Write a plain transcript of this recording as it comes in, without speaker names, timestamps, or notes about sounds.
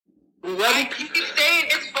brother. I keep saying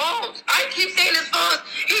it's false.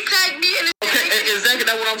 He tagged me in. Okay, exactly.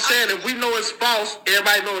 That's what I'm saying. If we know it's false,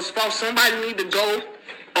 everybody knows it's false. Somebody need to go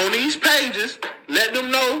on these pages, let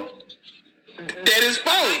them know that it's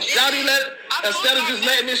false. Y'all need instead of just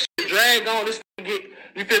letting this shit drag on, this get,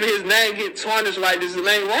 you feel me, his name get tarnished like this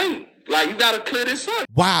ain't right. Like, you gotta clear this up.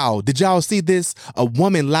 Wow, did y'all see this? A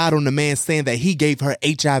woman lied on the man saying that he gave her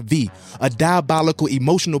HIV, a diabolical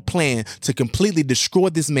emotional plan to completely destroy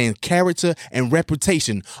this man's character and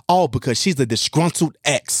reputation, all because she's a disgruntled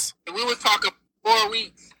ex. We was talking 4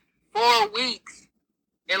 weeks. 4 weeks.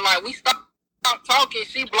 And like, we stopped talking,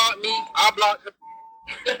 she blocked me, I blocked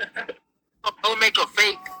her. Don't make her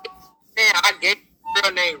fake. Man, I gave her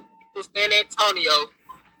real name. It was San Antonio.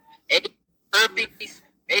 Herpes,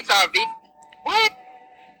 HIV. What?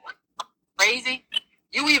 Crazy?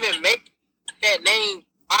 You even make that name,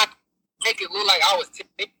 I make it look like I was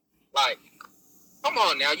 10. Like, come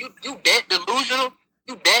on now. You that delusional?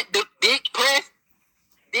 You that dick press?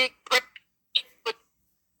 Dick press?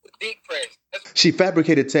 Dick press. She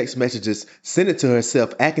fabricated text messages, sent it to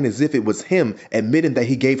herself, acting as if it was him, admitting that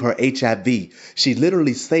he gave her HIV. She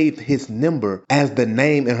literally saved his number as the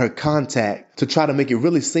name in her contact to try to make it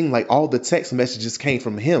really seem like all the text messages came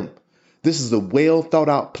from him. This is a well thought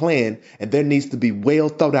out plan, and there needs to be well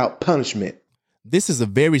thought out punishment. This is a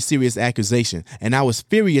very serious accusation, and I was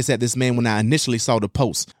furious at this man when I initially saw the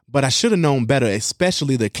post. But I should have known better,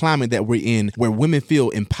 especially the climate that we're in, where women feel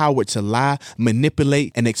empowered to lie,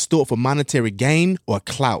 manipulate, and extort for monetary gain or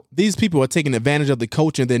clout. These people are taking advantage of the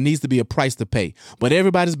culture, and there needs to be a price to pay. But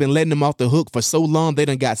everybody's been letting them off the hook for so long, they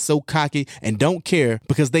done got so cocky and don't care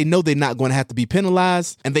because they know they're not going to have to be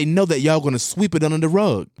penalized, and they know that y'all going to sweep it under the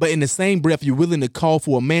rug. But in the same breath, you're willing to call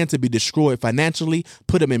for a man to be destroyed financially,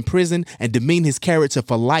 put him in prison, and demean his character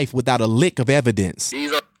for life without a lick of evidence.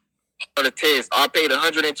 These are the tests. I paid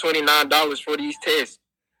 $129 for these tests.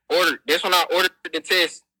 This one I ordered the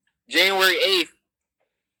test January 8th,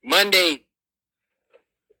 Monday.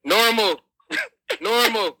 Normal.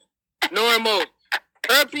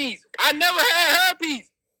 Herpes. I never had herpes.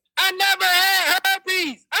 I never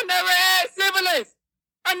had syphilis.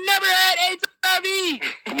 I never had HIV.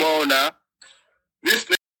 Come on now. This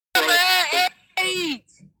thing. Never had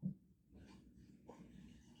AIDS.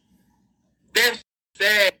 That's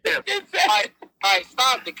sad. All right,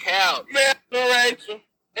 stop the cow. Man, Rachel.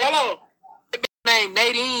 Hold on. Name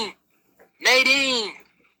Nadine.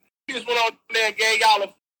 He just went on there and gave y'all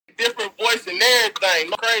a different voice and everything.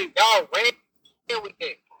 No crazy. Y'all ran with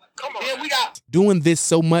that. Come on. Yeah, we got. Doing this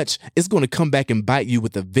so much, it's going to come back and bite you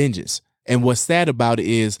with a vengeance. And what's sad about it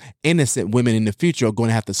is innocent women in the future are going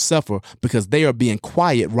to have to suffer because they are being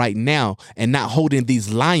quiet right now and not holding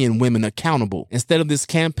these lying women accountable. Instead of this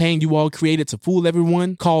campaign you all created to fool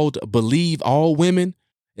everyone called Believe All Women,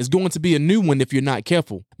 it's going to be a new one if you're not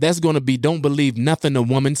careful. That's going to be Don't Believe Nothing a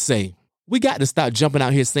Woman Say. We got to stop jumping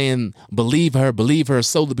out here saying believe her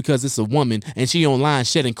solely because it's a woman and she online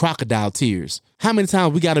shedding crocodile tears. How many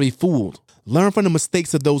times we got to be fooled? Learn from the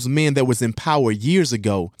mistakes of those men that was in power years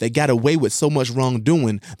ago that got away with so much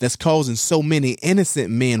wrongdoing that's causing so many innocent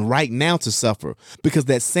men right now to suffer, because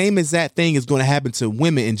that same exact thing is going to happen to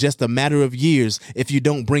women in just a matter of years if you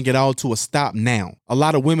don't bring it all to a stop now. A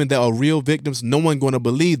lot of women that are real victims, no one going to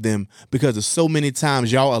believe them because of so many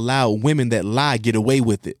times y'all allow women that lie get away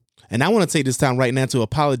with it. And I want to take this time right now to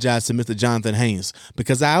apologize to Mr. Jonathan Haynes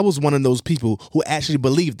because I was one of those people who actually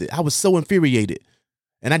believed it. I was so infuriated.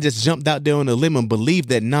 And I just jumped out there on a limb and believed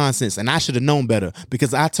that nonsense. And I should have known better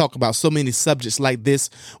because I talk about so many subjects like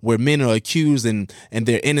this where men are accused and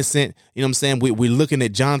they're innocent. You know what I'm saying? We're looking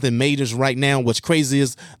at Jonathan Majors right now. What's crazy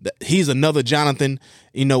is that he's another Jonathan.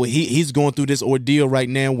 You know, he's going through this ordeal right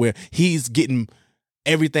now where he's getting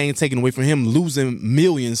everything taken away from him, losing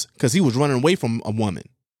millions because he was running away from a woman.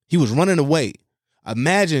 He was running away.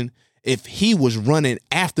 Imagine if he was running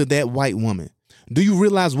after that white woman. Do you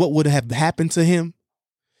realize what would have happened to him?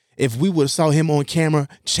 If we would have saw him on camera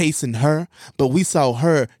chasing her, but we saw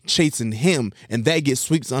her chasing him, and that gets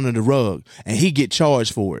sweeps under the rug, and he get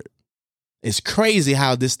charged for it. It's crazy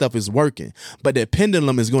how this stuff is working, but the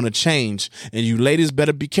pendulum is going to change, and you ladies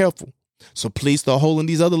better be careful. So please start holding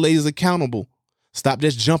these other ladies accountable. Stop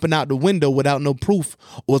just jumping out the window without no proof,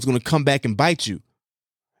 or it's going to come back and bite you.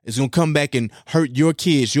 It's going to come back and hurt your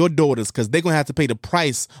kids, your daughters, because they're going to have to pay the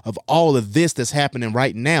price of all of this that's happening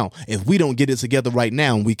right now. If we don't get it together right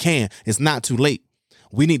now, and we can, it's not too late.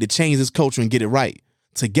 We need to change this culture and get it right.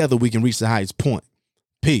 Together, we can reach the highest point.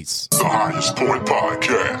 Peace. The Highest Point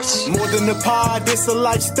Podcast. More than a pod, it's a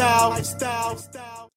lifestyle.